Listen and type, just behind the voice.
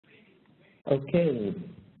Okay,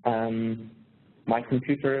 my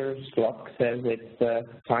computer's clock says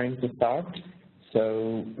it's time to start.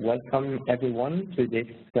 So welcome everyone to this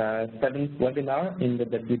 7th webinar in the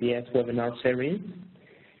WDS webinar series.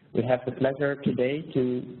 We have the pleasure today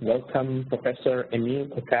to welcome Professor Emile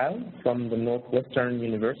Okal from the Northwestern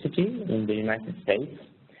University in the United States,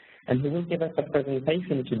 and he will give us a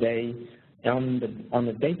presentation today on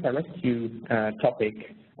the data rescue topic,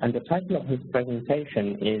 and the title of his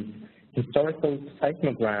presentation is Historical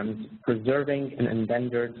Seismograms Preserving an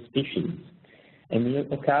Endangered Species. Emile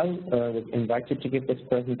Okal was invited to give this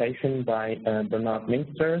presentation by Bernard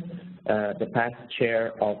Minster, the past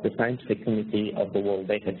chair of the Scientific Committee of the World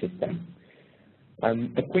Data System.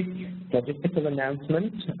 A quick logistical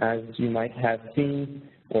announcement: as you might have seen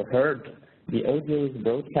or heard, the audio is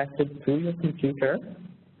broadcasted through your computer,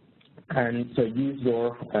 and so use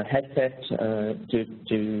your headset to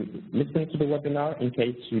listen to the webinar. In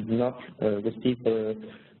case you do not receive the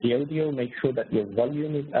audio, make sure that your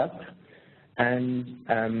volume is up, and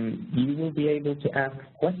you will be able to ask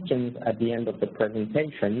questions at the end of the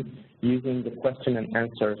presentation using the question and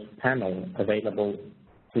answers panel available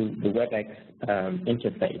through the WebEx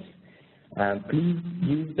interface. Please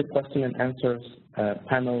use the question and answers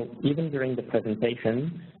panel even during the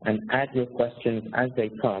presentation and add your questions as they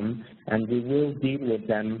come, and we will deal with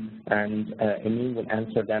them, and Emile will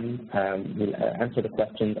answer them, will answer the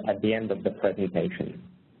questions at the end of the presentation.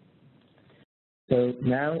 So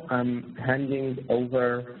now I'm handing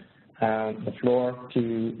over the floor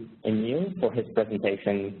to Emile for his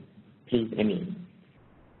presentation. Please, Emile.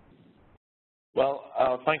 Well,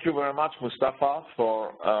 thank you very much, Mustafa,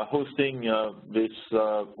 for hosting this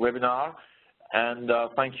webinar. And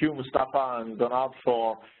thank you, Mustafa and Bernard,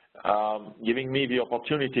 for giving me the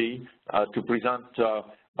opportunity to present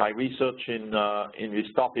my research in this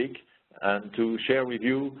topic and to share with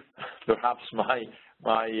you perhaps my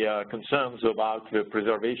concerns about the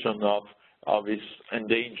preservation of this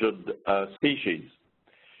endangered species.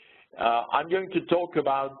 I'm going to talk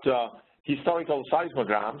about historical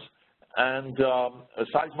seismograms. And a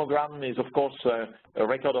seismogram is, of course, a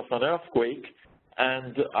record of an earthquake,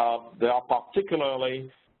 and they are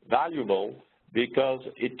particularly valuable because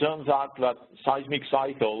it turns out that seismic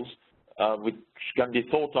cycles, which can be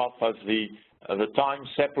thought of as the time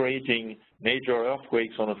separating major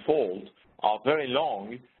earthquakes on a fault, are very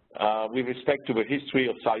long with respect to the history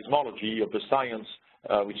of seismology, of the science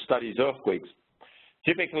which studies earthquakes.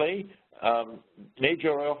 Typically,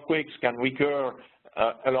 major earthquakes can recur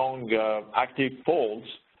along active faults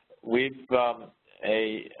with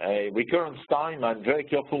a recurrence time. I'm very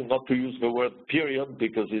careful not to use the word period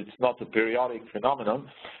because it's not a periodic phenomenon,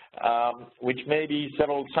 which may be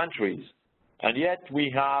several centuries. And yet we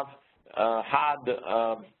have had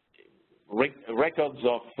records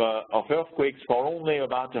of earthquakes for only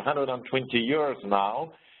about 120 years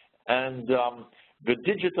now, and the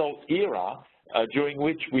digital era during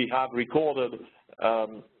which we have recorded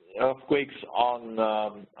earthquakes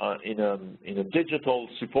in a digital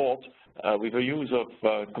support with the use of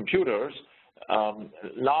computers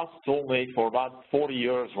lasts only for about 40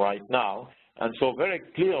 years right now. And so very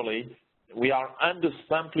clearly we are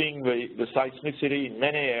undersampling the seismicity in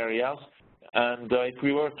many areas, and if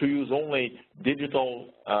we were to use only digital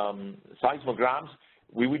seismograms,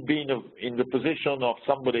 we would be in the position of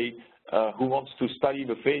somebody who wants to study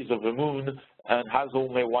the phase of the moon and has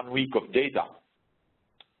only 1 week of data.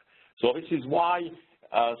 So this is why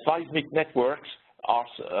seismic networks are,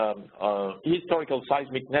 historical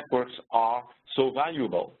seismic networks are so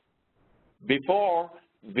valuable. Before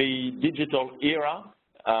the digital era,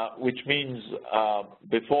 which means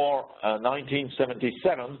before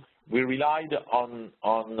 1977, we relied on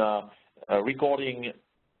recording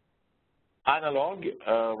analog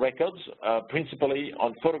records, principally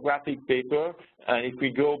on photographic paper, and if we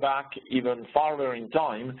go back even farther in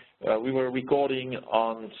time, we were recording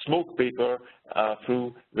on smoke paper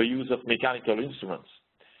through the use of mechanical instruments.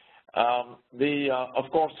 Of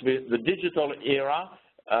course, the digital era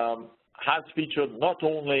has featured not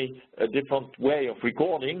only a different way of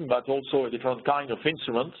recording, but also a different kind of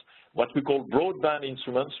instruments, what we call broadband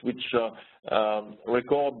instruments, which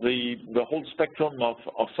record the whole spectrum of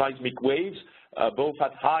seismic waves, both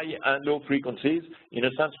at high and low frequencies. In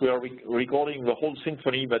a sense, we are recording the whole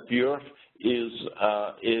symphony that the Earth is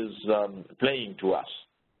playing to us.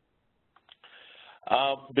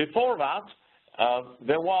 Before that,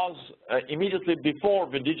 there was, immediately before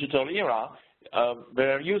the digital era,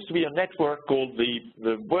 there used to be a network called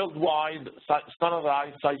the Worldwide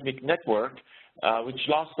Standardized Seismic Network, which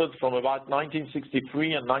lasted from about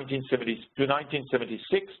 1963 and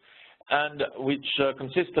 1976, and which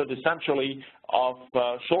consisted essentially of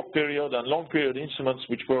short period and long period instruments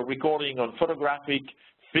which were recording on photographic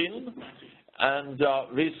film. And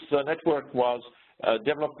this network was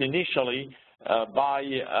developed initially by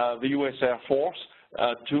the U.S. Air Force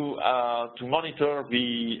to monitor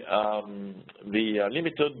the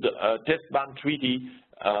limited test ban treaty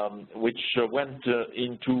which went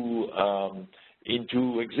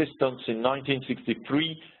into existence in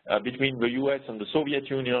 1963 between the U.S. and the Soviet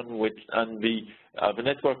Union, and the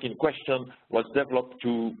network in question was developed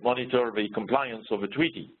to monitor the compliance of the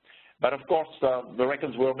treaty. But of course, the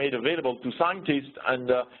records were made available to scientists,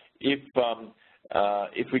 and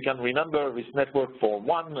if we can remember this network for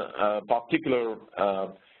one particular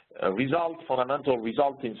fundamental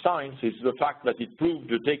result in science, is the fact that it proved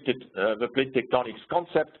the plate tectonics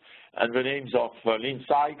concept, and the names of Lynn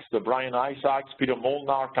Sykes, Brian I. Sykes, Peter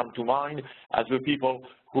Molnar come to mind as the people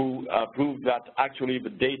who proved that actually the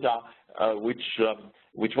data which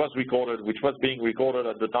was being recorded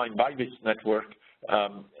at the time by this network,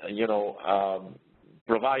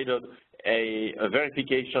 provided a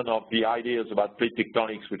verification of the ideas about plate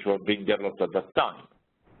tectonics which were being developed at that time.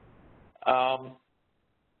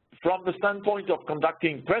 From the standpoint of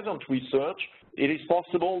conducting present research, it is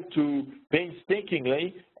possible to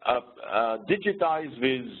painstakingly digitize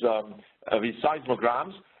these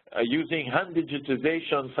seismograms using hand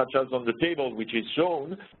digitization, such as on the table which is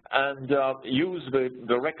shown, and use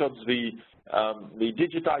the records, the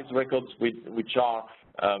digitized records which are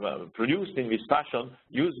produced in this fashion,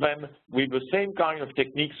 use them with the same kind of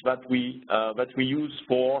techniques that we use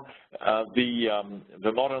for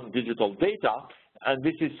the modern digital data. And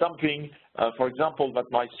this is something, for example, that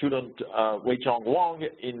my student Wei-Chang Wang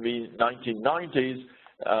in the 1990s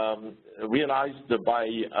realized by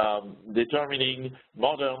determining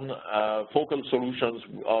modern focal solutions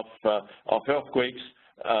of earthquakes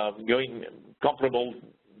going comparable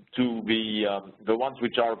to the ones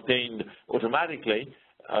which are obtained automatically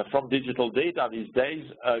from digital data these days,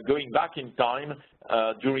 going back in time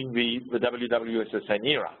during the WWSSN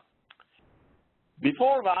era.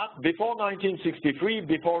 Before that, before 1963,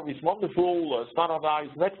 before these wonderful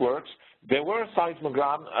standardized networks, there were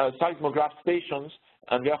seismograph stations,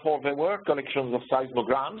 and therefore there were collections of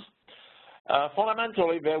seismograms.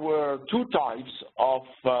 Fundamentally, there were two types of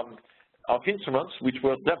instruments which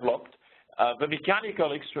were developed. The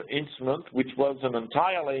mechanical instrument, which was an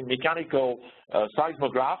entirely mechanical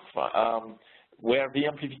seismograph, where the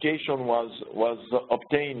amplification was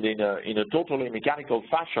obtained in a totally mechanical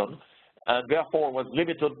fashion, and therefore was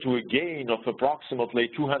limited to a gain of approximately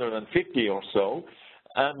 250 or so.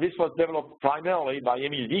 And this was developed primarily by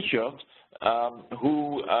Emile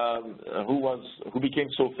who became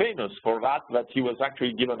so famous for that he was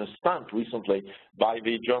actually given a stamp recently by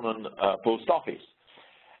the German Post Office.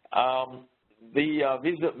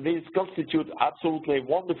 These constitute absolutely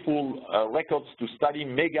wonderful records to study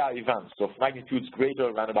mega events of magnitudes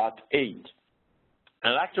greater than about 8.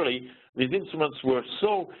 And actually, these instruments were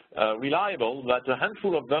so reliable that a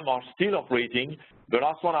handful of them are still operating. The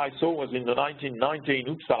last one I saw was in the 1990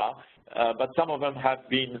 in Uppsala, but some of them have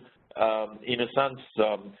been, in a sense,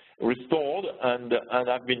 restored and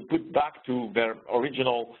have been put back to their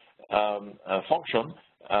original function.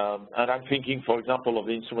 And I'm thinking, for example, of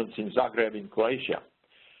the instruments in Zagreb in Croatia.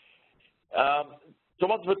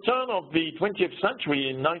 Towards the turn of the 20th century,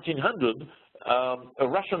 in 1900, a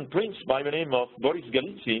Russian prince by the name of Boris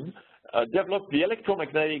Golitsyn developed the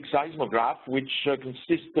electromagnetic seismograph, which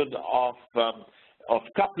consisted of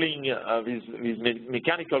coupling this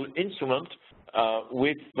mechanical instrument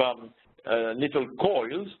with little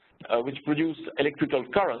coils, which produced electrical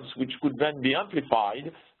currents, which could then be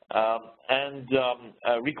amplified and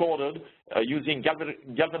recorded using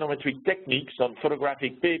galvanometric techniques on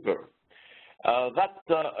photographic paper. That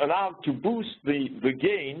allowed to boost the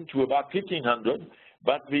gain to about 1500,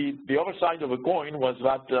 but the other side of the coin was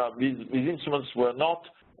that these instruments were not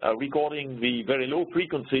recording the very low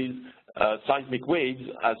frequencies seismic waves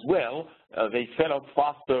as well. They fell off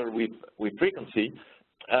faster with frequency,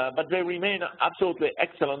 but they remain absolutely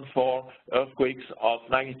excellent for earthquakes of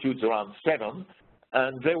magnitudes around 7.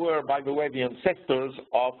 And they were, by the way, the ancestors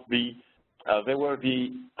of the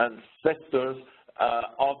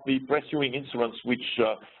pressuring instruments which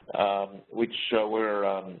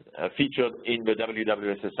were featured in the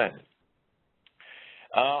WWSSN.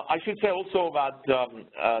 I should say also that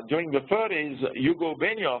during the 30s, Hugo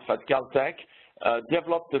Benioff at Caltech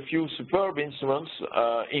developed a few superb instruments,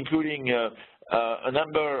 including a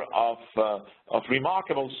number of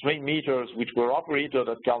remarkable strain meters which were operated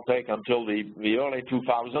at Caltech until the early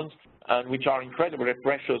 2000s, and which are incredibly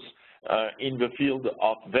precious in the field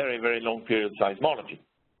of very, very long period seismology.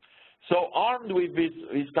 So armed with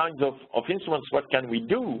these kinds of instruments, what can we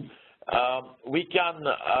do? We can,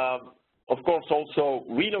 of course, also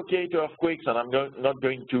relocate earthquakes, and I'm not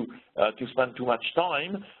going to spend too much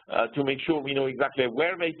time to make sure we know exactly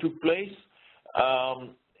where they took place.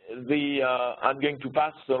 I'm going to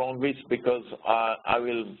pass along this because I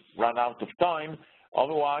will run out of time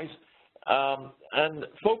otherwise. And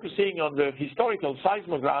focusing on the historical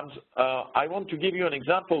seismograms, I want to give you an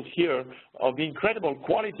example here of the incredible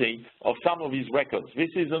quality of some of these records. This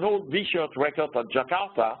is an old V-shirt record at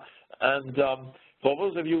Jakarta, and for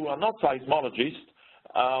those of you who are not seismologists,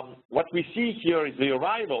 what we see here is the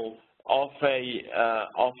arrival of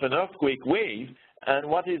an earthquake wave, and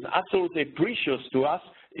what is absolutely precious to us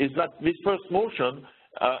is that this first motion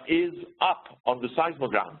is up on the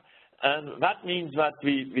seismogram. And that means that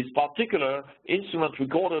this particular instrument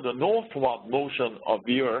recorded a northward motion of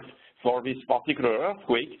the Earth for this particular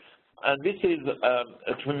earthquake, and this is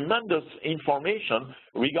a tremendous information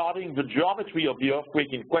regarding the geometry of the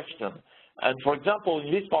earthquake in question. And for example,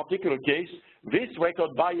 in this particular case, this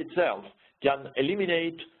record by itself can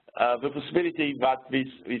eliminate the possibility that these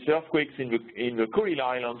earthquakes in the Kuril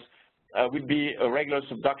Islands would be a regular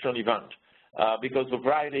subduction event, because the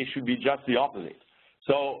variety should be just the opposite.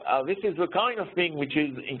 So this is the kind of thing which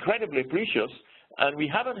is incredibly precious, and we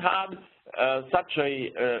haven't had such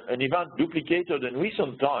an event duplicated in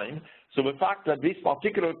recent time. So the fact that these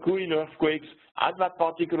particular Kuril earthquakes at that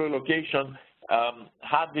particular location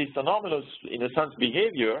had this anomalous, in a sense,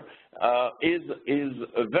 behavior is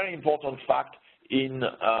a very important fact in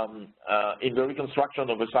the reconstruction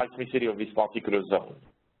of the seismicity of this particular zone.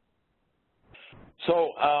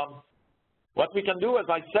 So what we can do, as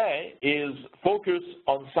I say, is focus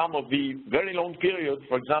on some of the very long periods,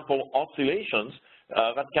 for example, oscillations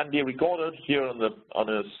that can be recorded here on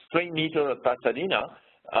a strain meter at Pasadena.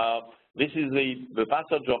 This is the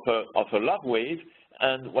passage of a love wave,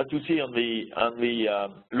 and what you see on the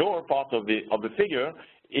lower part of the figure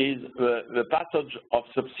is the passage of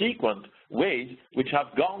subsequent waves which have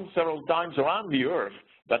gone several times around the Earth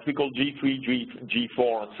that we call G3,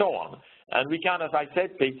 G4, and so on. And we can, as I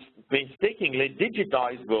said, painstakingly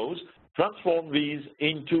digitize those, transform these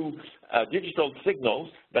into digital signals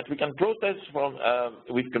that we can process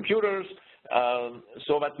with computers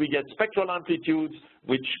so that we get spectral amplitudes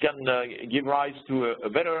which can give rise to a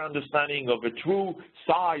better understanding of the true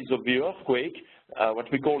size of the earthquake, what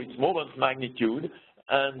we call its moment magnitude,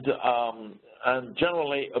 and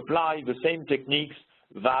generally apply the same techniques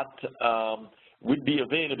that would be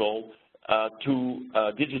available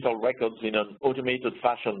to digital records in an automated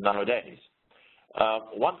fashion nowadays.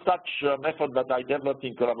 One such method that I developed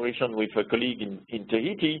in collaboration with a colleague in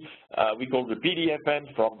Tahiti, we call the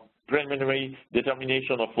PDFM, from preliminary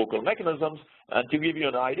determination of focal mechanisms. And to give you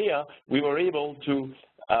an idea, we were able to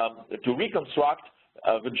reconstruct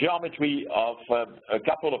the geometry of a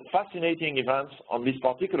couple of fascinating events on this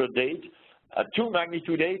particular date, 2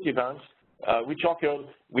 magnitude 8 events, which occurred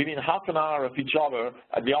within half an hour of each other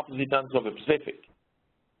at the opposite ends of the Pacific.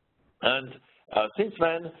 And since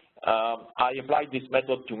then, I applied this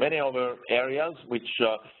method to many other areas, which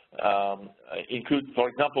include, for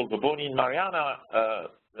example, the Bonin-Mariana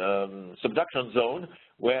subduction zone,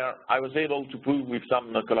 where I was able to prove with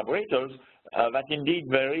some collaborators that indeed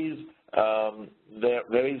there is a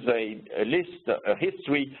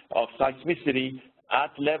history of seismicity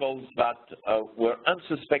at levels that were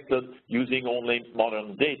unsuspected using only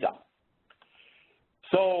modern data.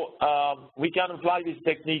 So we can apply these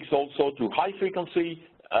techniques also to high-frequency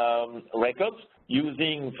records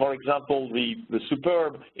using, for example, the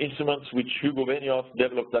superb instruments which Hugo Benioff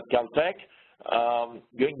developed at Caltech.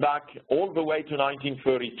 Going back all the way to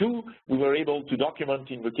 1932, we were able to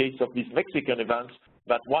document, in the case of these Mexican events,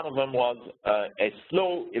 that one of them was a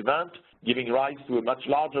slow event, giving rise to a much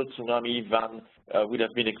larger tsunami than would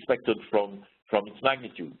have been expected from its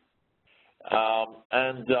magnitude.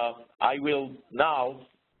 I will now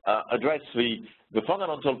address the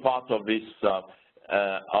fundamental part of this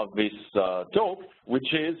talk,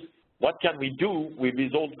 which is what can we do with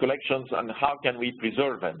these old collections and how can we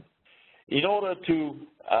preserve them. In order to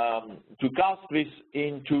cast this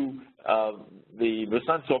into the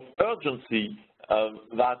sense of urgency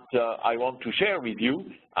that I want to share with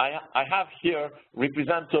you, I have here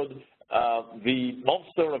represented the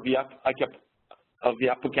monster of the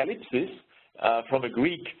apocalypsis from a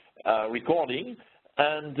Greek recording,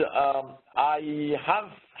 and I have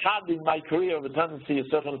had in my career a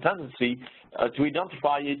certain tendency to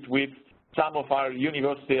identify it with some of our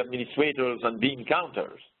university administrators and bean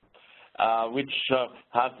counters, which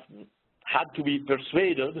have had to be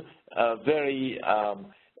persuaded very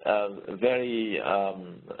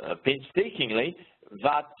painstakingly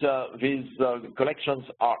that these collections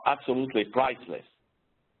are absolutely priceless.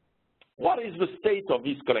 What is the state of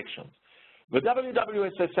these collections? The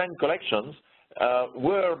WWSSN collections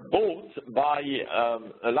were bought by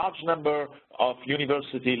a large number of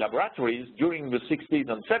university laboratories during the 60s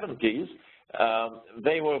and 70s.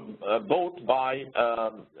 They were bought by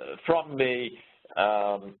from a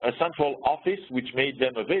central office which made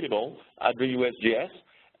them available at the USGS.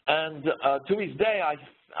 And to this day,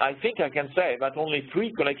 I think I can say that only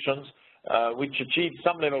 3 collections which achieved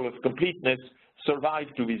some level of completeness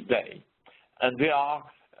survive to this day. And they are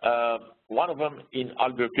one of them in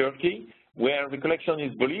Albuquerque, where the collection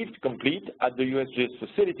is believed complete at the USGS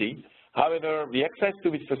facility. However, the access to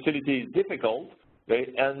this facility is difficult,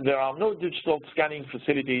 and there are no digital scanning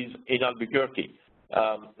facilities in Albuquerque.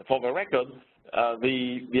 For the record,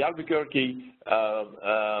 the Albuquerque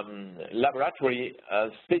laboratory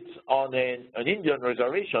sits on an Indian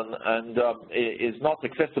reservation and is not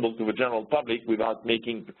accessible to the general public without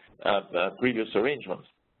making previous arrangements.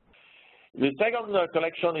 The second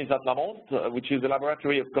collection is at Lamont, which is the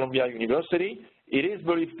laboratory of Columbia University. It is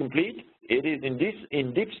believed complete. It is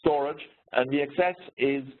in deep storage, and the access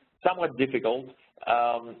is somewhat difficult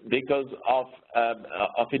because of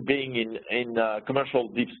it being in commercial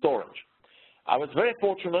deep storage. I was very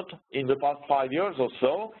fortunate in the past 5 years or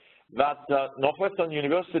so that Northwestern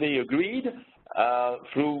University agreed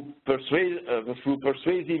through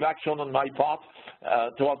persuasive action on my part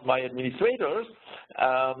towards my administrators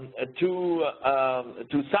to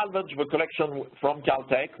salvage the collection from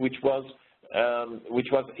Caltech, which was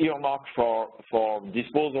earmarked for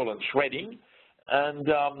disposal and shredding. And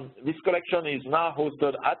this collection is now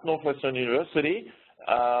hosted at Northwestern University.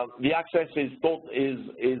 The access is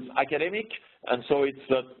academic, and so it's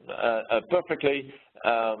a perfectly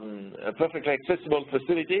accessible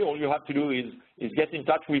facility. All you have to do is get in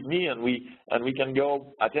touch with me, and we can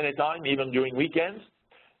go at any time, even during weekends.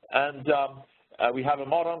 And we have a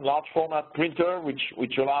modern large format printer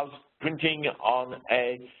which allows printing on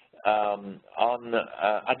at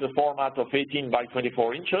a format of 18 by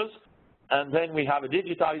 24 inches. And then we have a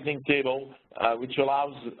digitizing table which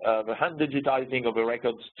allows the hand digitizing of the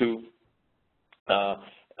records to a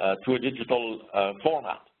digital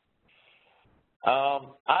format.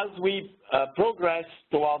 As we progress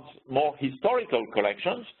towards more historical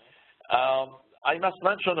collections, I must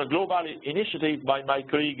mention a global initiative by my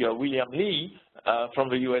colleague William Lee from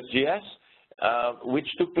the USGS, which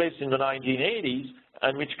took place in the 1980s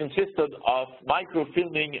and which consisted of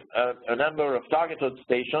microfilming a number of targeted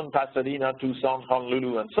stations, Pasadena, Tucson,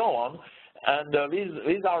 Honolulu, and so on. And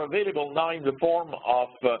these are available now in the form of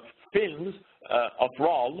films of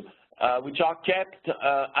RAW, which are kept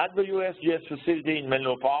at the USGS facility in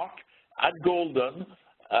Menlo Park, at Golden,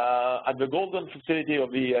 at the Golden facility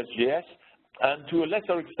of the USGS, and to a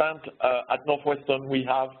lesser extent at Northwestern we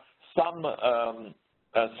have some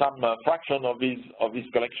fraction of these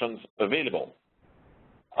collections available.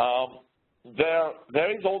 There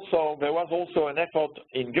was also an effort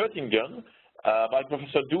in Göttingen by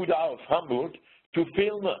Professor Duda of Hamburg to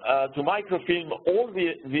microfilm all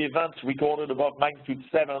the events recorded above magnitude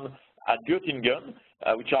 7 at Göttingen,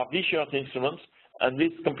 which are V-shirt instruments, and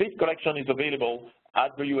this complete collection is available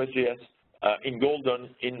at the USGS in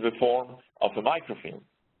Golden in the form of a microfilm.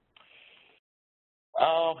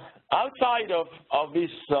 Outside of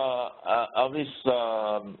this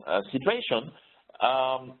situation,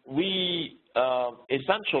 we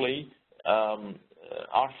essentially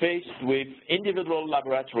are faced with individual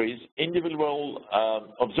laboratories, individual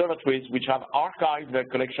observatories which have archived their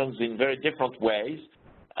collections in very different ways,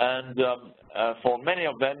 and for many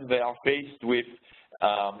of them they are faced with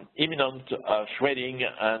imminent shredding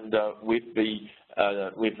and with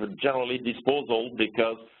generally disposal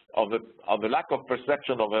because of the lack of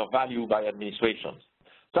perception of their value by administrations.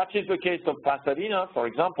 Such is the case of Pasadena, for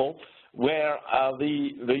example, where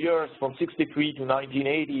the years from 63 to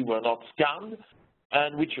 1980 were not scanned,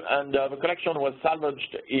 and the collection was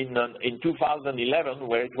salvaged in 2011,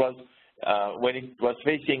 where it was when it was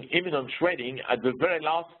facing imminent shredding at the very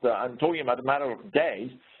last, I'm talking about a matter of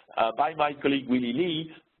days, by my colleague Willie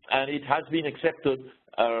Lee, and it has been accepted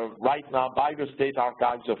right now by the State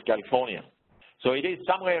Archives of California. So it is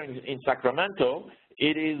somewhere in Sacramento.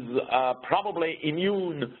 It is probably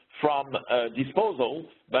immune from disposal,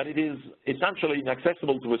 but it is essentially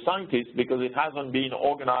inaccessible to a scientist because it hasn't been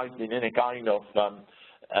organized in any kind of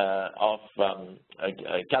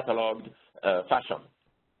cataloged fashion.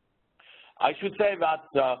 I should say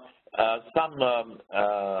that some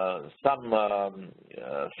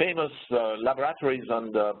famous laboratories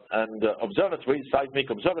and observatories, seismic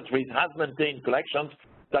observatories, has maintained collections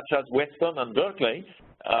such as Weston and Berkeley.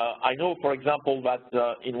 I know, for example, that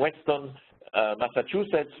in Weston,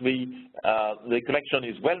 Massachusetts, the collection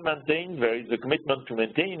is well maintained. There is a commitment to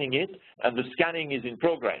maintaining it, and the scanning is in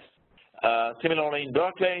progress. Similarly, in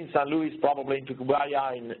Berkeley, in San Luis, probably in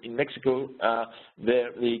Tacubaya, in Mexico,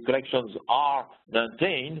 the collections are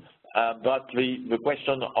maintained, but the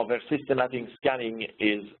question of their systematic scanning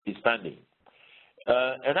is pending.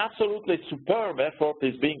 An absolutely superb effort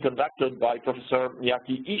is being conducted by Professor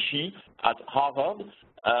Miyaki Ishii at Harvard,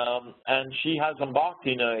 and she has embarked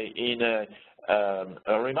in a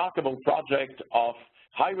remarkable project of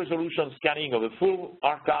high-resolution scanning of the full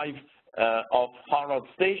archive of Harvard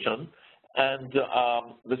Station, and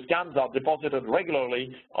the scans are deposited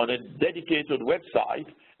regularly on a dedicated website.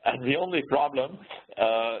 And the only problem,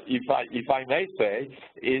 if I may say,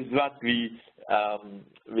 is that the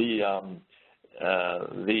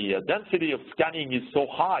density of scanning is so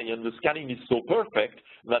high and the scanning is so perfect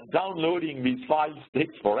that downloading these files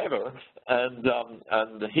takes forever and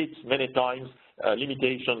hits many times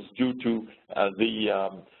limitations due to the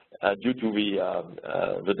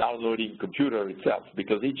downloading computer itself,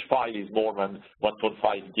 because each file is more than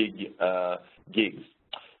 1.5 gigs.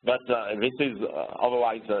 But this is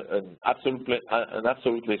otherwise an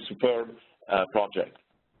absolutely superb project.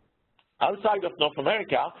 Outside of North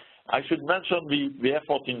America, I should mention the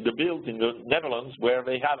effort in De Beeld in the Netherlands, where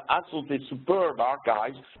they have absolutely superb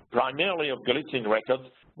archives, primarily of Galician records,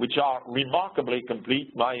 which are remarkably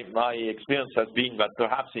complete. My experience has been that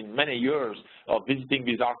perhaps in many years of visiting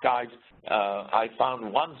these archives, I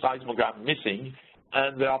found one seismogram missing,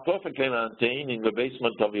 and they are perfectly maintained in the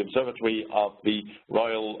basement of the observatory of the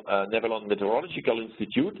Royal Netherlands Meteorological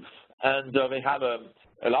Institute, and they have a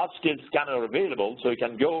large-scale scanner available, so you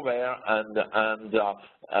can go there and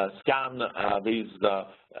scan these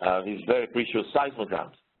very precious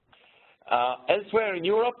seismograms. Elsewhere in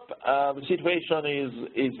Europe, the situation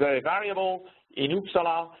is very variable. In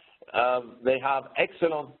Uppsala, they have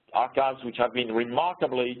excellent archives which have been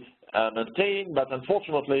remarkably maintained, but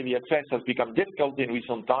unfortunately the access has become difficult in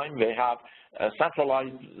recent time. They have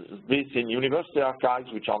centralized this in university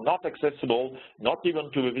archives, which are not accessible, not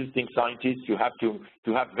even to the visiting scientists. You have to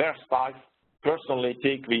have their staff personally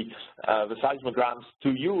take the seismograms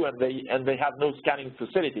to you, and they have no scanning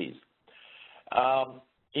facilities.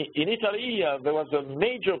 In Italy, there was a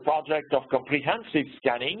major project of comprehensive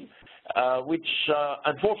scanning, which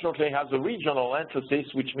unfortunately has a regional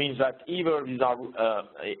emphasis, which means that either these are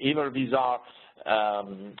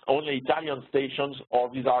only Italian stations, or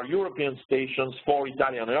these are European stations for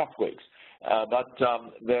Italian earthquakes. But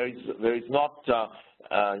there is not, the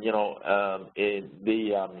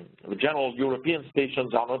general European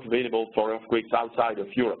stations are not available for earthquakes outside of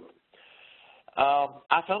Europe.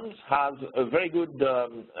 Athens has a very good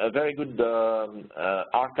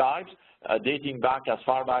archives dating back as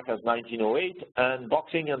far back as 1908, and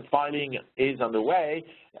boxing and filing is underway.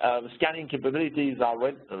 The scanning capabilities are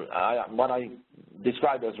what I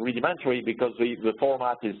describe as rudimentary, because the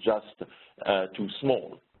format is just too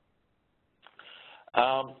small.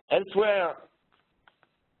 Elsewhere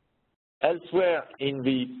in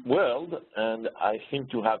the world, and I seem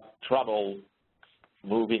to have trouble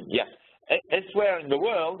moving, yes. Elsewhere in the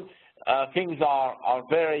world, things are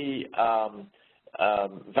very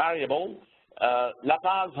variable. La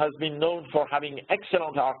Paz has been known for having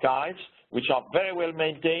excellent archives, which are very well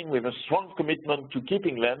maintained with a strong commitment to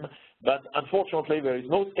keeping them, but unfortunately there is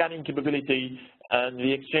no scanning capability, and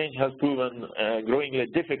the exchange has proven growingly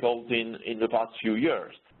difficult in the past few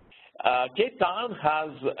years. Cape Town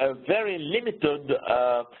has a very limited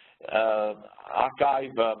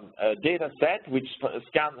archive data set, which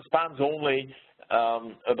spans only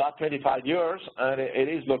about 25 years, and it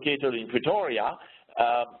is located in Pretoria.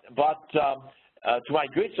 But to my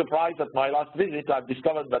great surprise at my last visit, I've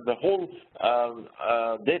discovered that the whole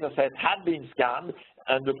data set had been scanned,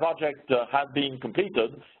 and the project had been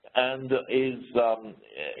completed and is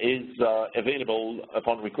available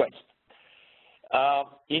upon request.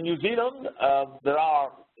 In New Zealand,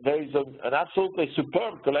 there is an absolutely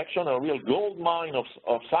superb collection, a real gold mine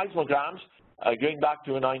of seismograms going back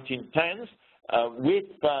to the 1910s, with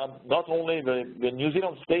not only the New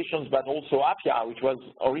Zealand stations, but also Apia, which was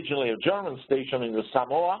originally a German station in the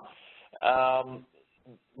Samoa,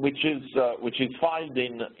 which is filed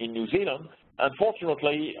in New Zealand.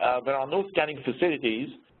 Unfortunately, there are no scanning facilities,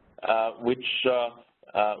 which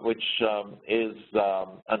is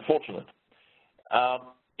unfortunate.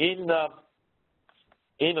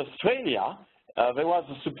 In Australia, there was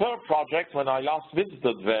a superb project when I last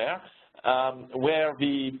visited there, where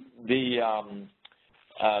the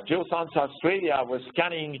Geoscience Australia was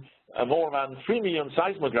scanning more than 3 million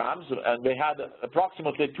seismograms, and they had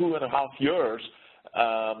approximately 2.5 years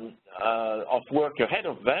of work ahead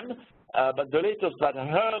of them. But the latest that I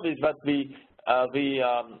heard is that the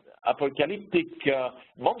apocalyptic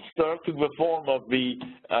monster took the form of the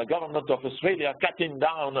government of Australia cutting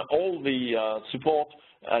down all the support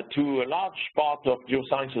to a large part of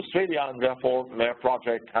Geoscience Australia, and therefore their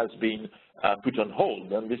project has been put on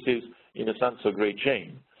hold. And this is, in a sense, a great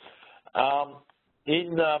shame.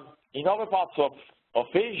 In other parts of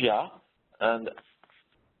Asia, and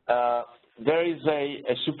there is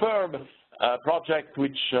a superb project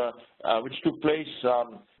which took place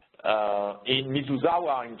in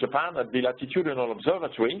Mizusawa in Japan at the Latitudinal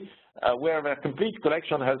Observatory, where their complete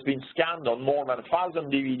collection has been scanned on more than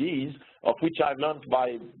 1,000 DVDs, of which I've learned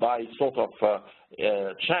by sort of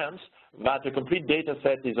chance that a complete data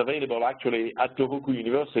set is available actually at Tohoku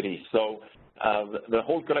University. So the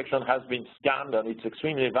whole collection has been scanned, and it's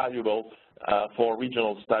extremely valuable for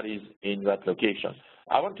regional studies in that location.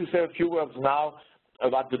 I want to say a few words now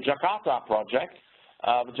about the Jakarta project.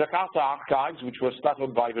 The Jakarta archives, which were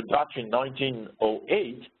started by the Dutch in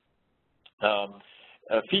 1908,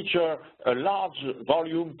 feature a large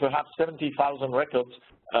volume, perhaps 70,000 records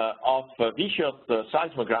of vicious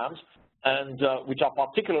seismograms, and which are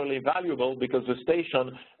particularly valuable because the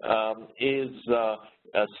station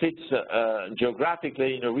sits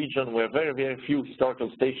geographically in a region where very, very few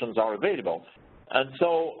historical stations are available. And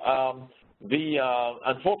so,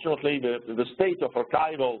 unfortunately, the state of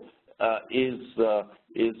archival is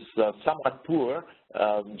somewhat poor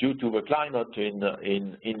due to the climate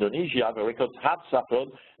in Indonesia. The records have suffered,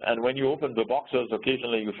 and when you open the boxes,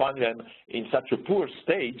 occasionally you find them in such a poor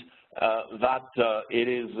state that it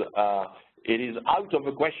is out of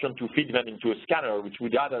the question to feed them into a scanner, which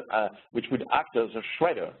would act as a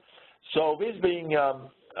shredder. So this being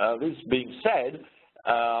said,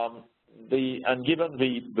 and given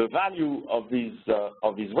the value of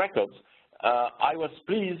these records, I was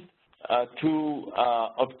pleased to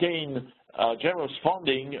obtain generous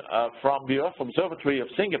funding from the Earth Observatory of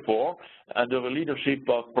Singapore under the leadership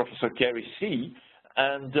of Professor Kerry C.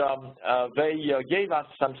 And they gave us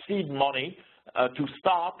some seed money to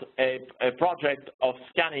start a project of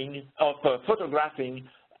scanning, of photographing,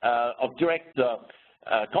 of direct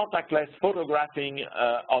contactless photographing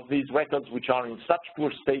of these records, which are in such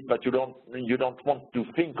poor state that you don't want to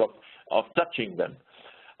think of touching them.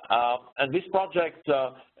 And this project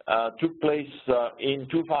took place in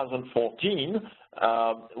 2014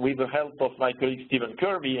 with the help of my colleague Stephen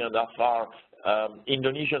Kirby and of our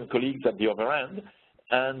Indonesian colleagues at the other end.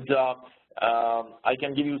 And I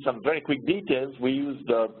can give you some very quick details. We used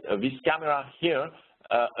this camera here,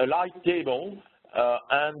 a light table,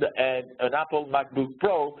 and an Apple MacBook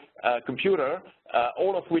Pro computer,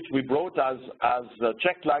 all of which we brought as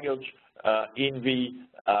checked luggage in the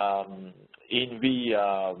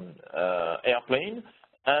airplane.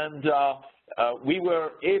 And we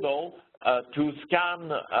were able to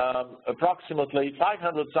scan approximately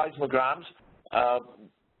 500 seismograms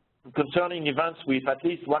concerning events with at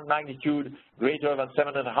least one magnitude greater than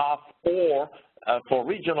 7.5, or for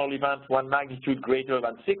regional events, one magnitude greater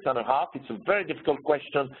than 6.5. It's a very difficult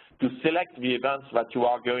question to select the events that you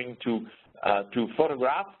are going to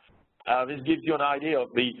photograph. This gives you an idea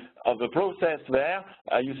of the process there.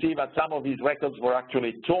 You see that some of these records were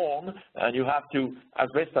actually torn, and you have to, as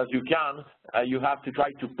best as you can, you have to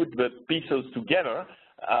try to put the pieces together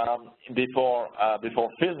before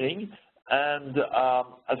filming. And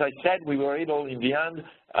as I said, we were able in the end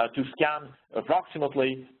to scan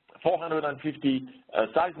approximately 450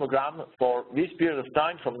 seismograms for this period of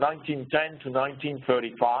time from 1910 to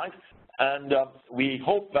 1935. And we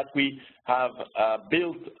hope that we have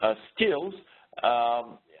built skills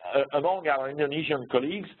among our Indonesian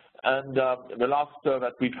colleagues. And the last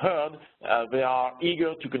that we've heard, they are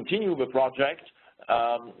eager to continue the project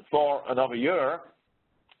for another year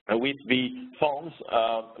with the funds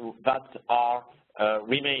that are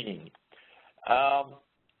remaining.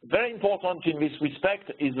 Very important in this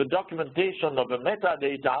respect is the documentation of the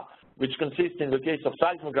metadata, which consists in the case of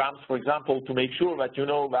seismograms, for example, to make sure that you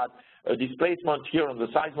know that a displacement here on the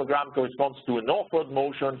seismogram corresponds to a northward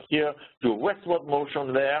motion here, to a westward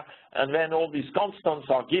motion there, and then all these constants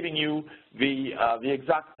are giving you the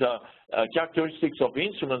exact characteristics of the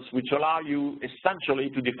instruments, which allow you essentially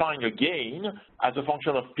to define a gain as a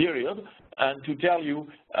function of period, and to tell you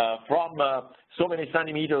from so many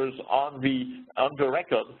centimeters on the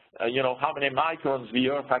record, you know, how many microns the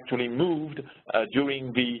Earth actually moved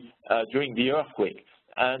during the earthquake.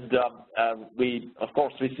 And of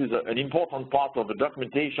course, this is an important part of the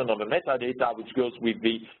documentation of the metadata which goes with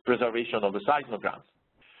the preservation of the seismograms.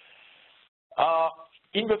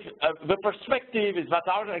 The perspective is that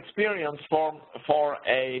our experience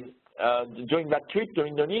during that trip to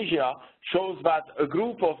Indonesia shows that a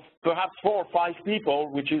group of perhaps 4 or 5 people,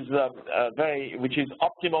 which is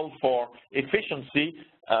optimal for efficiency.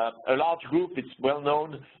 A large group, it's well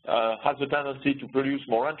known, has a tendency to produce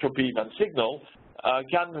more entropy than signal,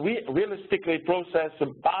 can realistically process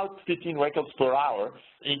about 15 records per hour,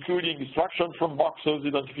 including extraction from boxes,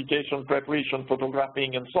 identification, preparation,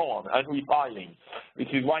 photographing, and so on, and refiling,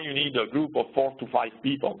 which is why you need a group of 4 to 5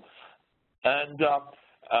 people. And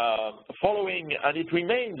and it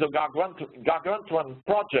remains a gargantuan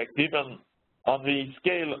project, even on the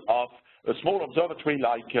scale of a small observatory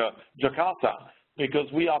like Jakarta, because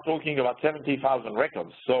we are talking about 70,000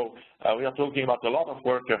 records. So we are talking about a lot of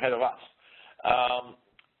work ahead of us.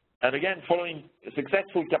 And again, following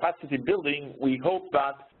successful capacity building, we hope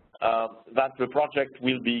that the project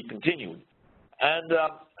will be continued. And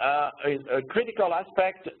a critical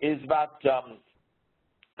aspect is that,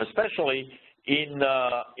 especially in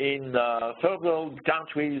third world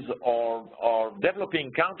countries or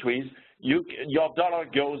developing countries, your dollar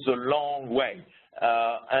goes a long way.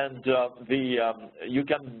 You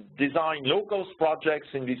can design low-cost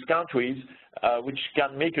projects in these countries which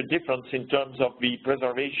can make a difference in terms of the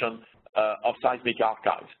preservation of seismic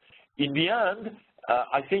archives. In the end,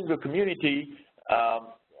 I think the community,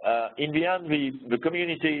 the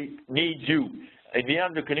community needs you. In the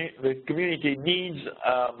end, the community needs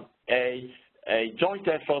a joint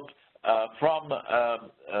effort from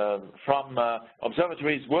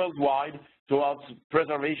observatories worldwide towards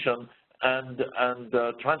preservation and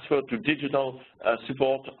transfer to digital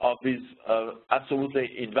support of these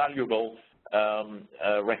absolutely invaluable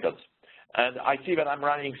records. And I see that I'm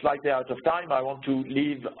running slightly out of time. I want to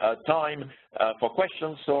leave time for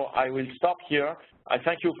questions, so I will stop here. I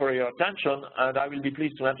thank you for your attention, and I will be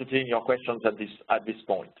pleased to entertain your questions at this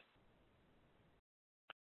point.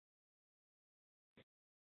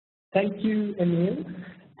 Thank you, Emile.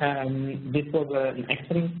 This was an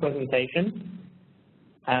excellent presentation.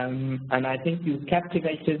 And I think you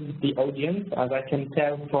captivated the audience, as I can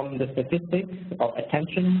tell from the statistics of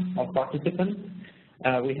attention of participants.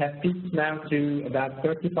 We have peaked now to about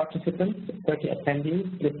 30 participants, 30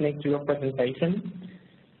 attendees listening to your presentation.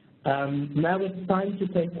 Now it's time to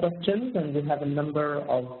take questions, and we have a number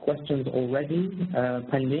of questions already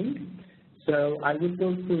pending. So I will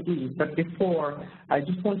go through these, but before, I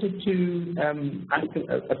just wanted to ask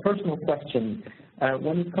a personal question.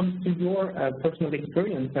 When it comes to your personal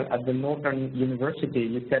experience at the Northern University,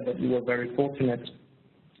 you said that you were very fortunate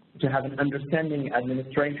to have an understanding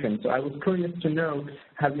administration. So I was curious to know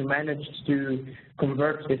how you managed to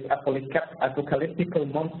convert this apocalyptic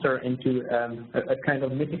monster into a kind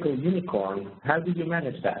of mythical unicorn. How did you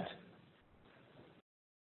manage that?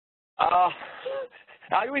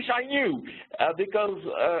 I wish I knew, because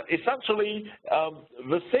essentially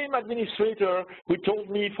the same administrator who told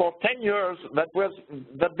me for 10 years that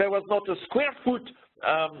there was not a square foot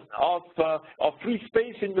of free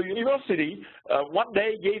space in the university, one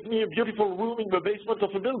day gave me a beautiful room in the basement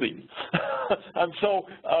of a building. And so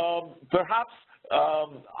perhaps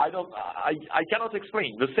I cannot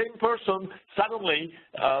explain. The same person suddenly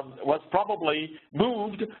was probably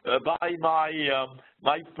moved by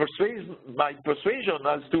my persuasion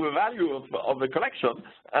as to the value of the collection,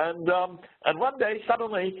 and one day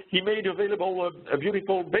suddenly he made available a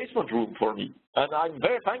beautiful basement room for me, and I'm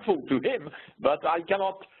very thankful to him. But I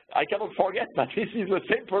cannot forget that this is the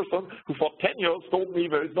same person who for 10 years told me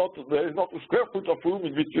there is not a square foot of room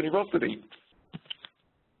in this university.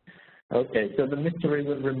 Okay, so the mystery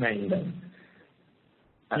will remain then.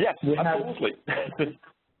 Yes, absolutely.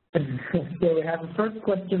 So we have a first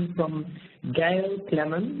question from Gail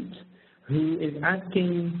Clement, who is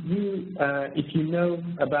asking you if you know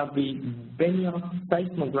about the Benioff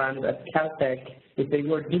seismograms at Caltech, if they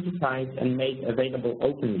were digitized and made available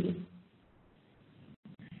openly.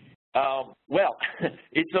 Well,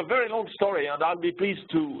 it's a very long story, and I'll be pleased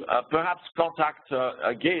to perhaps contact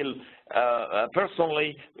Gail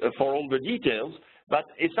personally for all the details. But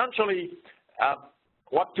essentially,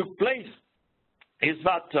 what took place is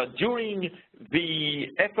that during the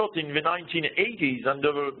effort in the 1980s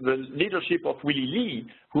under the leadership of Willie Lee,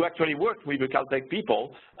 who actually worked with the Caltech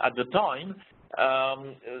people at the time, a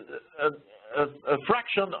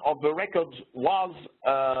fraction of the records was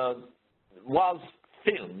was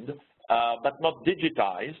filmed but not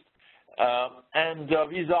digitized.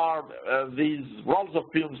 These are these rolls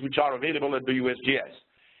of films which are available at the USGS.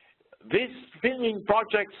 This filming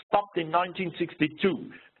project stopped in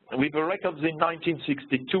 1962. We were records in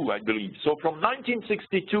 1962, I believe. So from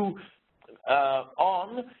 1962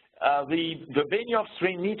 on, the Benioff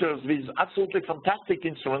strain meters with absolutely fantastic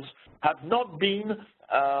instruments have not been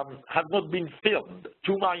filmed,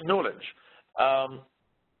 to my knowledge.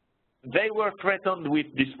 They were threatened with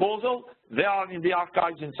disposal. They are in the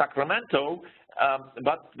archives in Sacramento,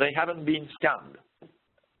 but they haven't been scanned,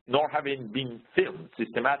 nor have been filmed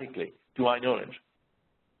systematically, to my knowledge.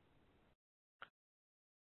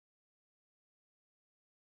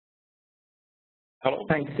 Hello?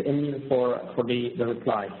 Thanks, Emile, for the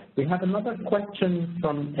reply. We have another question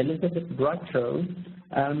from Elizabeth Bradshaw.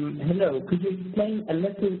 Hello, could you explain a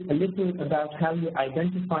little about how you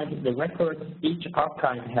identified the records each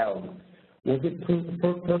archive held? Was it through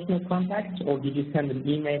personal contacts, or did you send an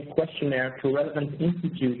email questionnaire to relevant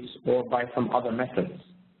institutes, or by some other methods?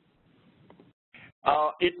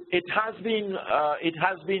 It has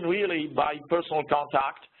been really by personal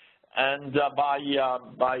contact and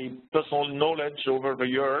by personal knowledge over the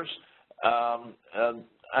years,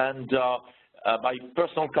 and by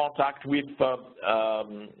personal contact with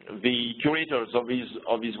the curators of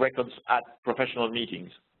these records at professional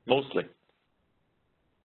meetings, mostly.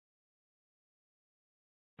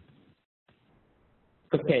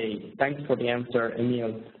 Okay, thanks for the answer,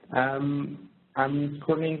 Emile. I'm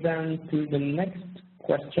scrolling down to the next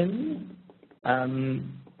question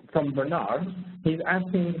from Bernard. He's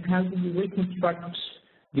asking, how do you reconstruct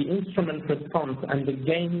the instrument response and the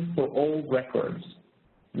gain for all records?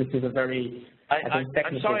 This is a very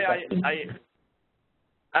technical question.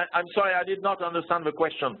 I'm sorry, I did not understand the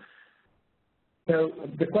question. So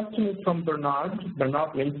the question is from Bernard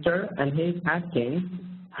Winster, and he's asking,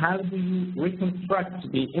 how do you reconstruct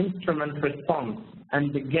the instrument response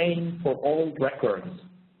and the gain for all records?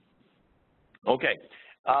 Okay.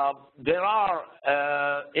 There are,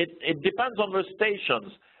 it depends on the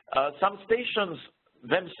stations. Some stations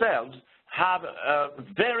themselves have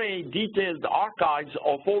very detailed archives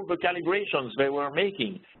of all the calibrations they were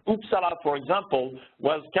making. Uppsala, for example,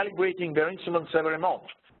 was calibrating their instruments every month,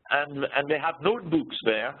 and they have notebooks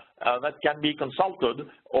there that can be consulted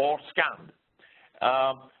or scanned.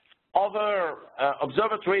 Other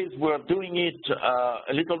observatories were doing it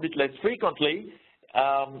a little bit less frequently,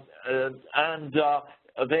 and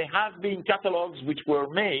there have been catalogs which were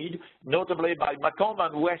made, notably by Macomb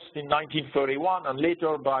and West in 1931, and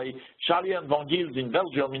later by Charlier and Van Gils in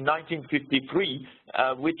Belgium in 1953,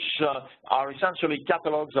 which are essentially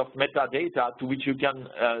catalogs of metadata to which you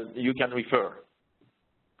can refer.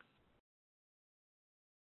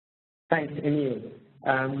 Thanks, Emile.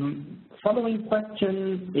 Following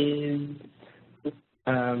question is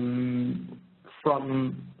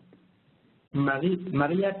from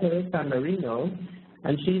Maria Teresa Marino,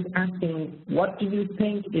 and she's asking, what do you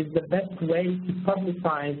think is the best way to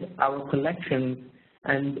publicize our collections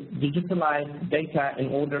and digitalize data in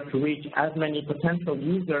order to reach as many potential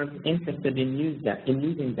users interested in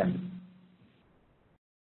using them?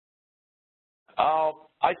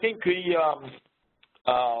 I think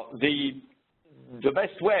the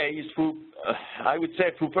best way is through, I would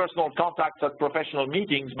say, through personal contacts at professional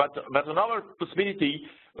meetings, but another possibility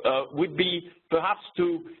would be perhaps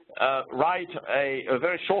to write a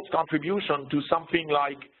very short contribution to something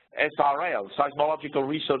like SRL, Seismological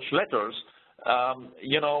Research Letters,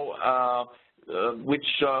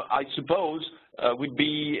 which I suppose would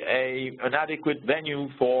be an adequate venue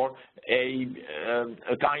for a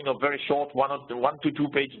kind of very short 1 to 2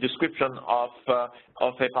 page description of a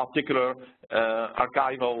particular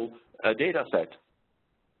archival data set.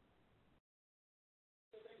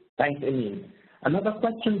 Thanks, Emile. Another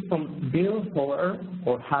question from Bill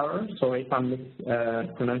Hauer, sorry if I'm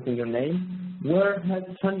mispronouncing your name. Where has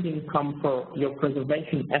funding come for your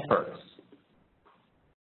preservation efforts?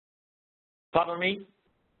 Pardon me?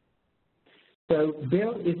 So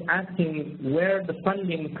Bill is asking where the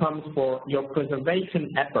funding comes for your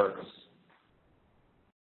preservation efforts.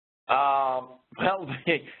 Well,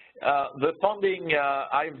 the funding,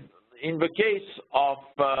 in the case of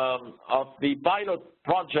the pilot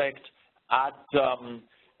project at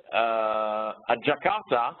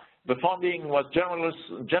Jakarta, the funding was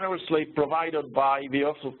generously provided by the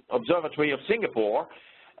Observatory of Singapore.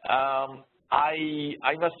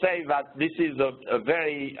 I must say that this is a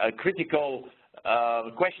very critical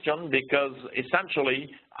question, because essentially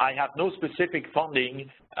I have no specific funding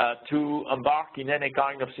to embark in any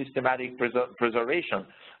kind of systematic preservation.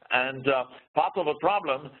 And part of the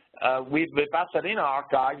problem with the Pasadena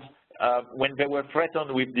archives, when they were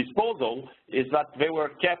threatened with disposal, is that they were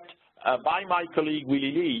kept by my colleague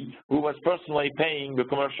Willie Lee, who was personally paying the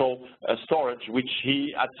commercial storage, which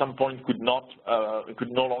he at some point could no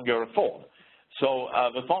longer afford. So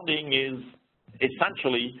the funding is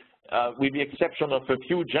essentially, with the exception of a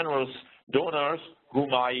few generous donors,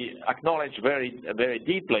 whom I acknowledge very, very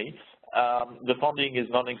deeply, the funding is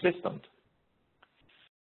non-existent.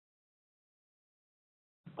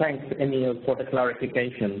 Thanks, Emile, for the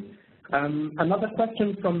clarification. Another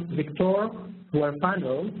question from Victor, who are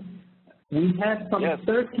panel. We have some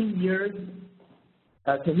 30 years,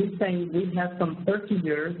 so he's saying we have some 30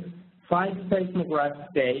 years, 5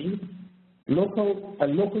 seismographs days. A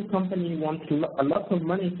local company wants a lot of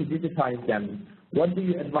money to digitize them. What do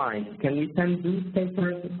you advise? Can we send these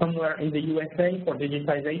papers somewhere in the USA for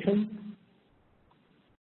digitization?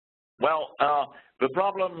 Well, the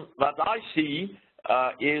problem that I see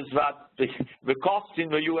is that the costs in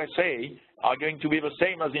the USA are going to be the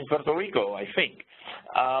same as in Puerto Rico, I think.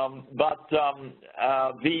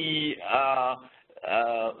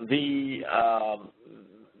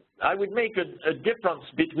 I would make a difference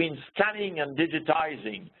between scanning and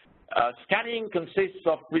digitizing. Scanning consists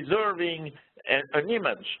of preserving an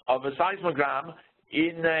image of a seismogram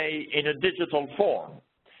in a digital form.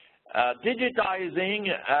 Digitizing,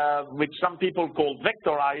 which some people call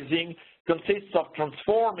vectorizing, consists of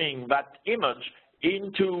transforming that image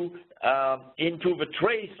into the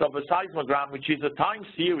trace of a seismogram, which is a time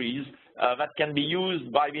series that can be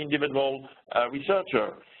used by the individual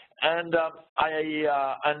researcher. And of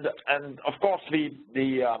course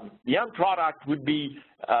the end product would be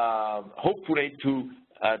hopefully to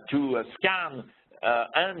scan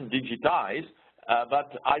and digitize.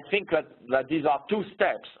 But I think that these are 2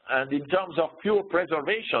 steps, and in terms of pure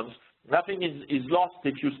preservations, nothing is lost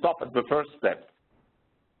if you stop at the first step.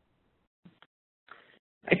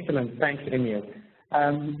 Excellent, thanks, Emile.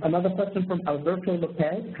 Another question from Alberto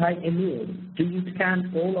Lopez. Hi, Emile. Do you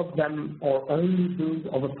scan all of them or only those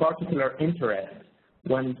of a particular interest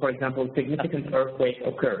when, for example, significant earthquake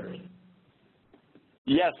occurs?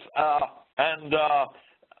 Yes,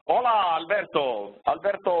 hola, Alberto.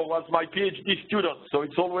 Alberto was my PhD student, so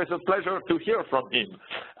it's always a pleasure to hear from him.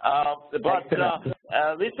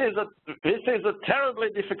 This is a terribly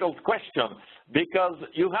difficult question, because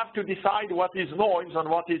you have to decide what is noise and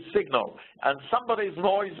what is signal. And somebody's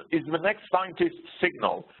noise is the next scientist's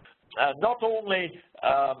signal. Not only,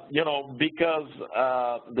 you know, because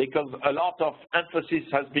a lot of emphasis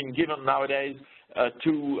has been given nowadays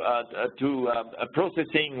to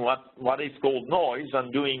processing what is called noise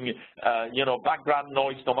and doing, you know, background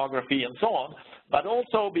noise tomography and so on, but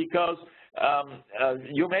also because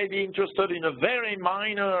you may be interested in a very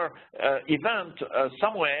minor event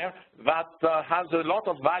somewhere that has a lot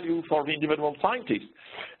of value for the individual scientist.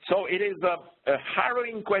 So it is a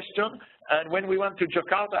harrowing question, and when we went to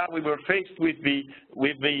Jakarta, we were faced with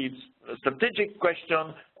the strategic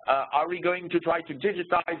question, are we going to try to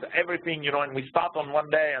digitize everything, you know, and we start on one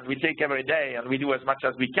day and we take every day and we do as much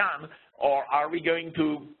as we can, or are we going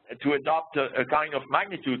to adopt a kind of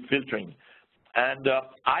magnitude filtering? And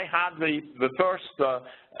I had the first,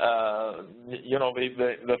 you know,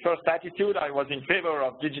 the first attitude. I was in favor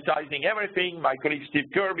of digitizing everything. My colleague Steve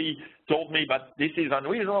Kirby told me, but this is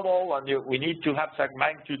unreasonable, and we need to have some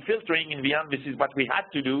magnitude filtering. In the end, this is what we had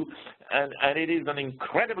to do, and it is an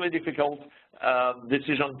incredibly difficult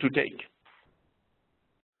decision to take.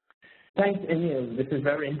 Thanks, Emile. This is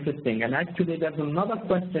very interesting. And actually, there's another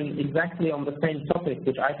question exactly on the same topic,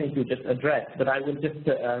 which I think you just addressed, but I will just,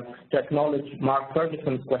 to acknowledge Mark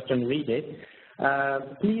Ferguson's question, read it.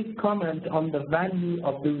 Please comment on the value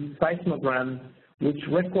of those seismograms which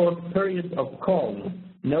record periods of calm,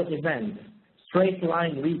 no events, straight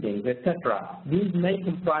line readings, etc. These may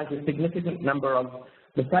comprise a significant number of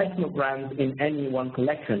the seismograms in any one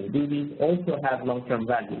collection. Do these also have long-term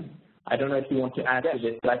value? I don't know if you want to add to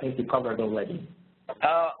this, but I think you covered already.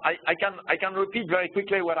 I can repeat very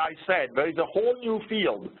quickly what I said. There is a whole new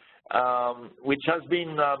field which has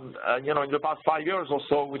been, you know, in the past 5 years or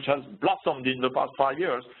so, which has blossomed in the past 5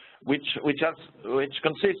 years, which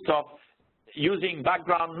consists of using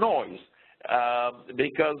background noise,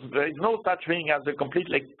 because there is no such thing as a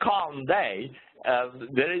completely calm day.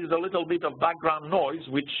 There is a little bit of background noise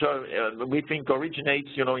which we think originates,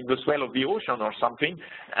 you know, in the swell of the ocean or something,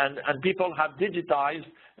 and people have digitized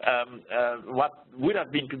what would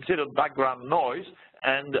have been considered background noise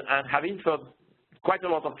and have inferred quite a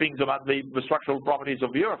lot of things about the structural properties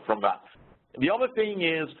of the Earth from that. The other thing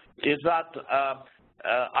is that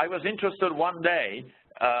I was interested one day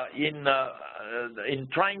in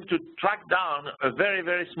trying to track down a very,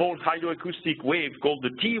 very small hydroacoustic wave called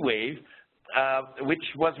the T wave, which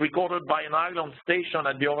was recorded by an island station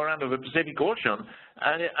at the other end of the Pacific Ocean,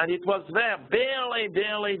 and it was there,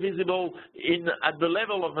 barely visible at the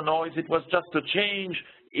level of the noise. It was just a change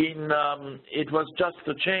in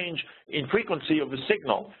frequency of the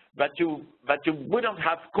signal, but you wouldn't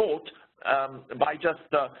have caught by just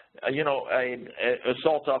you know, a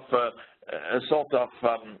sort of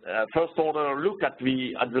first order look at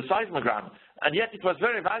the seismogram, and yet it was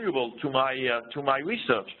very valuable to my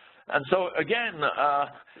research. And so again,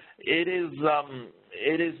 it is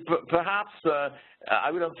perhaps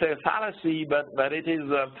I wouldn't say a fallacy, but it is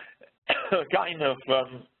a kind of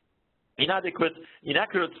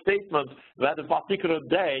inaccurate statement that a particular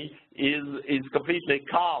day is completely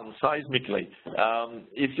calm seismically.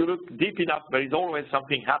 If you look deep enough, there is always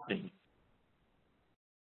something happening.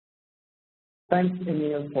 Thanks,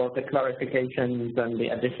 Emile, for the clarifications and the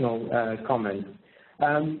additional comments.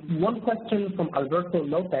 One question from Alberto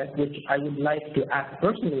Lopez, which I would like to ask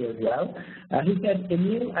personally as well. He said,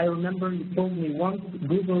 Emile, I remember you told me once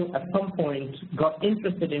Google at some point got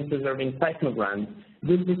interested in preserving seismograms.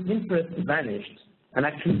 Did this interest vanished? And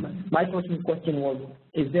actually, my personal question was,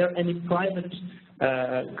 is there any private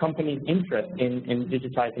company's interest in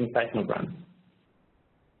digitizing seismograms?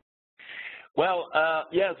 Well,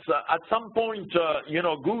 yes, at some point, you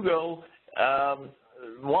know, Google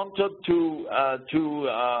wanted to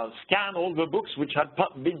scan all the books which had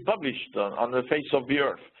been published on the face of the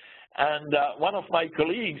earth. And one of my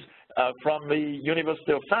colleagues from the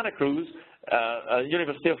University of Santa Cruz,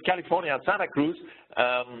 University of California at Santa Cruz,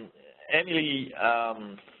 Emile,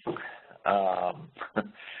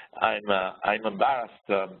 I'm embarrassed.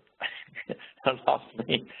 Her last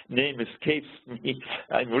name escapes me.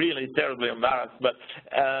 I'm really terribly embarrassed. But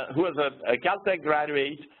who was a Caltech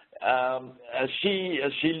graduate. She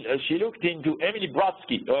looked into Emile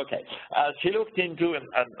Brodsky. Okay, she looked into, and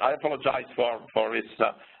I apologize for this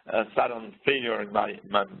sudden failure in my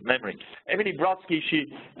memory. Emile Brodsky, she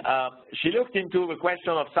looked into the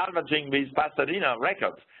question of salvaging these Pasadena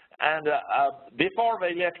records, and before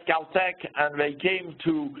they left Caltech and they came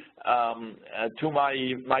to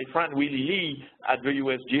my friend Willie Lee at the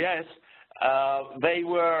USGS, they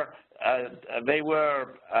were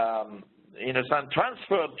in a sense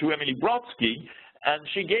transferred to Emile Brodsky, and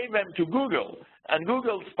she gave them to Google, and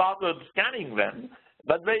Google started scanning them,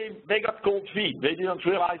 but they got cold feet. They didn't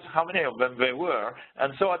realize how many of them there were,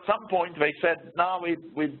 and so at some point they said, no,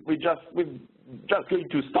 we're just going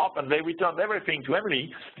to stop, and they returned everything to Emily,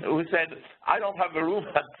 who said, I don't have the room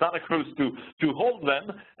at Santa Cruz to hold them,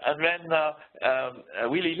 and then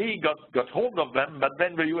Willie Lee got hold of them, but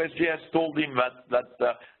then the USGS told him that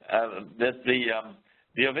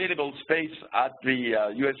the available space at the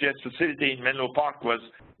USGS facility in Menlo Park was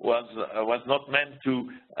not meant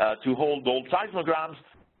to hold old seismograms,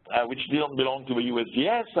 which didn't belong to the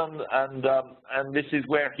USGS, and this is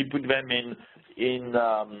where he put them in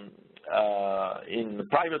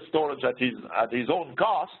private storage at his own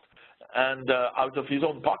cost and out of his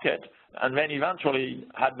own pocket, and then eventually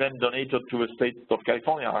had them donated to the State of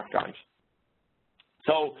California archives.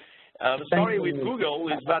 So the story with Google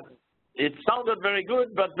is that it sounded very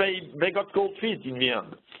good, but they got cold feet in the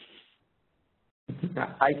end.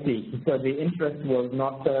 I see. So the interest was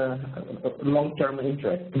not a long-term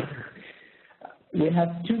interest. We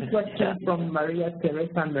have two questions from Maria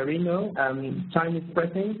Teresa Merino. Time is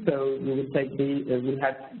pressing, so we will take these. We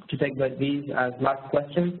have to take these as last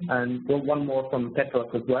questions, and one more from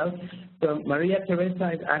Petros as well. So Maria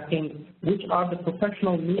Teresa is asking, which are the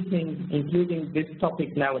professional meetings, including this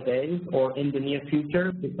topic nowadays or in the near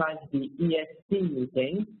future, besides the ESC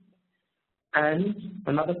meeting? And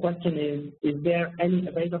another question is there any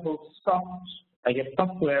available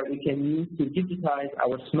software we can use to digitize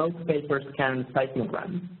our smoke vapor scan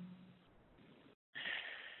seismograms?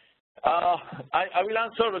 I will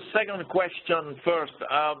answer the second question first.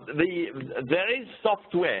 There is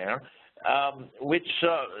software which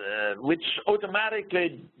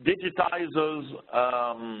automatically digitizes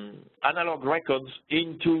analog records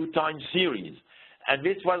into time series, and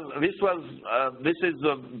this is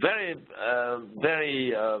a very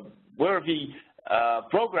worthy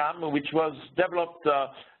program which was developed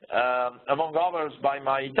among others by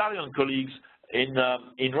my Italian colleagues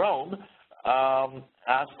in Rome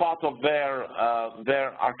as part of their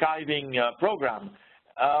archiving program.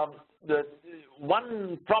 The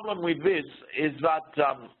one problem with this is that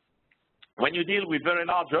when you deal with very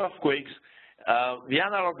large earthquakes, the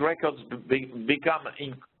analog records become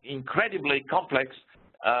incredibly complex,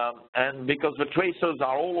 and because the tracers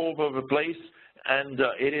are all over the place,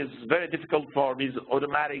 it is very difficult for these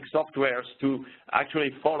automatic softwares to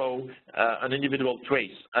actually follow an individual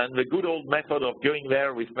trace. And the good old method of going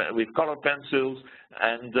there with color pencils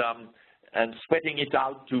and sweating it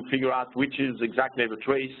out to figure out which is exactly the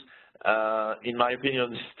trace, in my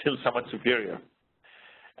opinion, is still somewhat superior.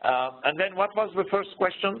 And then what was the first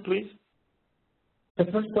question, please? The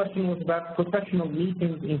first question was about professional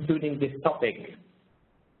meetings including this topic.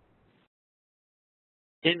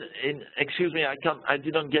 Excuse me, I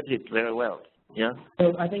didn't get it very well. Yeah.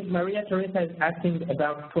 So I think Maria Teresa is asking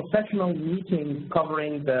about professional meetings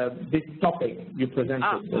covering this topic you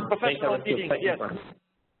presented. Professional meetings, yes.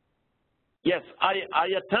 Yes, I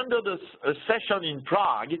attended a session in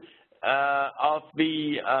Prague of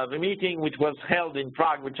the meeting which was held in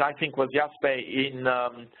Prague, which I think was JASPE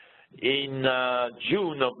in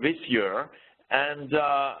June of this year. And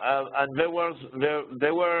there was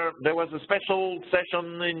a special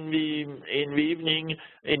session in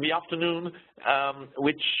the afternoon,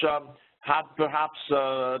 which had perhaps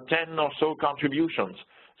 10 or so contributions.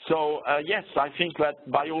 So yes, I think that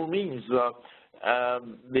by all means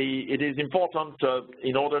it is important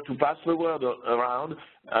in order to pass the word around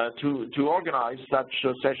to organize such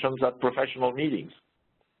sessions at professional meetings.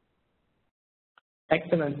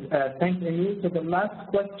 Excellent. Thanks, Emile. So the last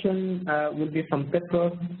question will be from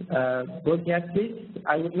Petros Bogiatis.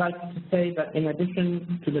 I would like to say that in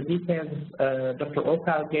addition to the details Dr.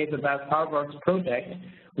 Okal gave about Harvard's project,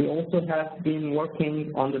 we also have been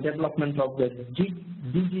working on the development of the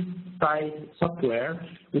DigiSeis software,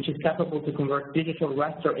 which is capable to convert digital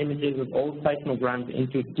raster images of old seismograms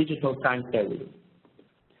into digital time series.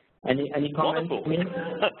 Any comments?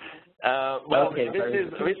 Well, okay,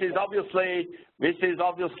 this is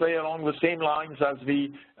obviously along the same lines as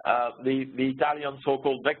the Italian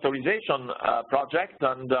so-called vectorization project,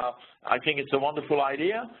 and I think it's a wonderful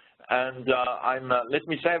idea. And let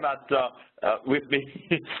me say that with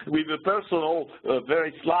a personal,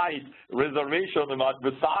 very slight reservation about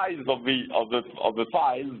the size of the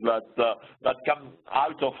files that come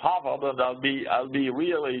out of Harvard, and I'll be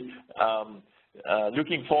really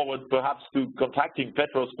looking forward perhaps to contacting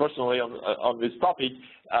Petros personally on this topic.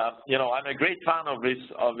 You know, I'm a great fan of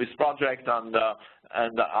this project, and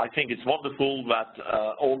I think it's wonderful that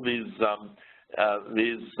all these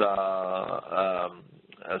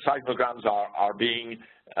seismograms are being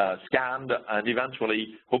scanned and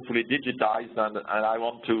eventually, hopefully, digitized. And I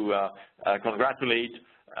want to congratulate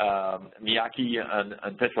Miyaki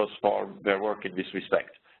and Petros for their work in this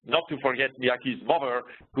respect. Not to forget Miyaki's mother,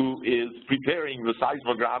 who is preparing the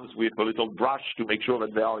seismograms with a little brush to make sure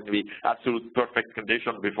that they are in the absolute perfect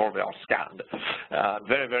condition before they are scanned.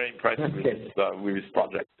 Very, very impressive with this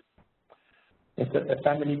project. It's a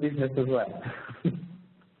family business as well.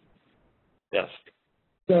 Yes.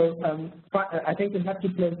 So I think we have to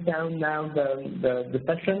close down now the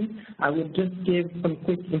session. I will just give some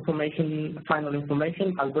quick information, final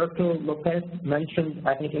information. Alberto Lopez mentioned,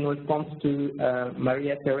 I think in response to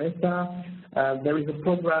Maria Teresa, there is a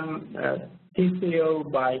program, TCO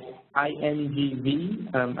by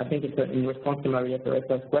INGV. I think it's in response to Maria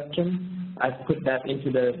Teresa's question. I've put that into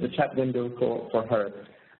the chat window for her.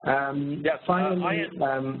 Yes, finally,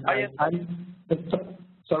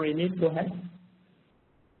 sorry, Emile, go ahead.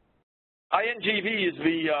 INGV is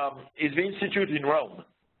the institute in Rome.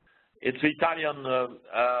 It's the Italian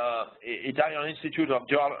Institute of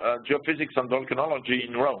Geophysics and Volcanology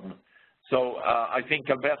in Rome. So I think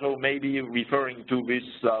Alberto may be referring to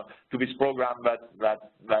this program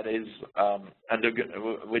that is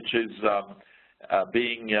which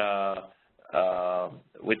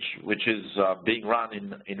is being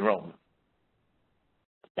run in Rome.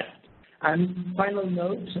 And final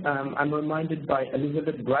note, I'm reminded by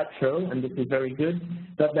Elizabeth Bradshaw, and this is very good,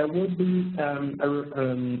 that there will be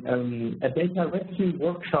a data rescue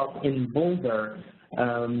workshop in Boulder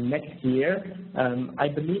next year. I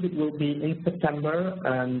believe it will be in September,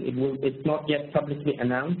 and it's not yet publicly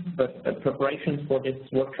announced, but preparations for this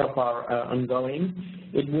workshop are ongoing.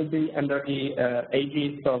 It will be under the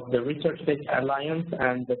aegis of the Research Data Alliance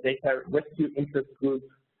and the Data Rescue Interest Group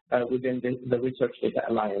within the Research Data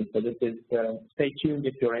Alliance. So this is, stay tuned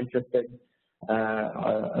if you're interested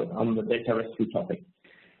on the data rescue topic.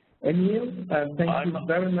 Emile, thank you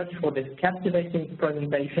very much for this captivating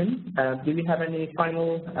presentation. Do you have any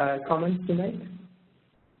final comments to make?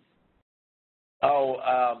 Oh,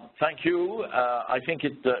 thank you. I think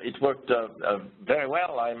it worked very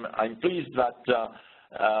well. I'm pleased that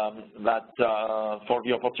for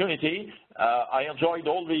the opportunity. I enjoyed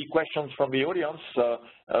all the questions from the audience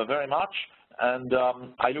very much, and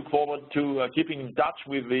I look forward to keeping in touch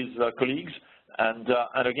with these colleagues And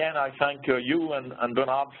again, I thank you and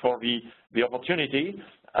Bernard for the opportunity.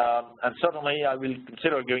 And certainly, I will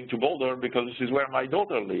consider going to Boulder because this is where my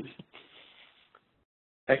daughter lives.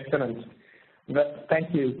 Excellent.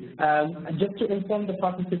 Thank you. Just to inform the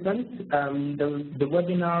participants, the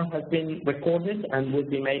webinar has been recorded and will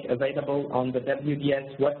be made available on the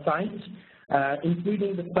WDS website,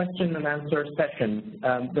 including the question and answer session.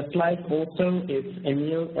 The slides also, if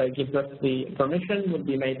Emile gives us the permission, will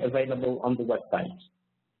be made available on the website.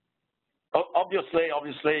 Obviously,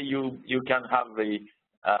 you can have the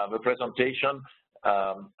presentation,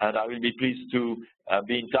 and I will be pleased to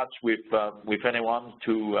be in touch with anyone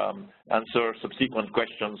to answer subsequent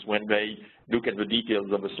questions when they look at the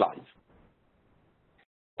details of the slides.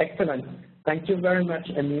 Excellent. Thank you very much,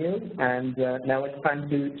 Emile. And now it's time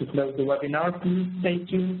to close the webinar. Please stay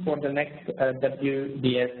tuned for the next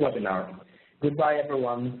WDS webinar. Goodbye,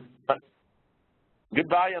 everyone.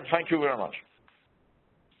 Goodbye, and thank you very much.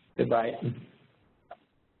 Goodbye.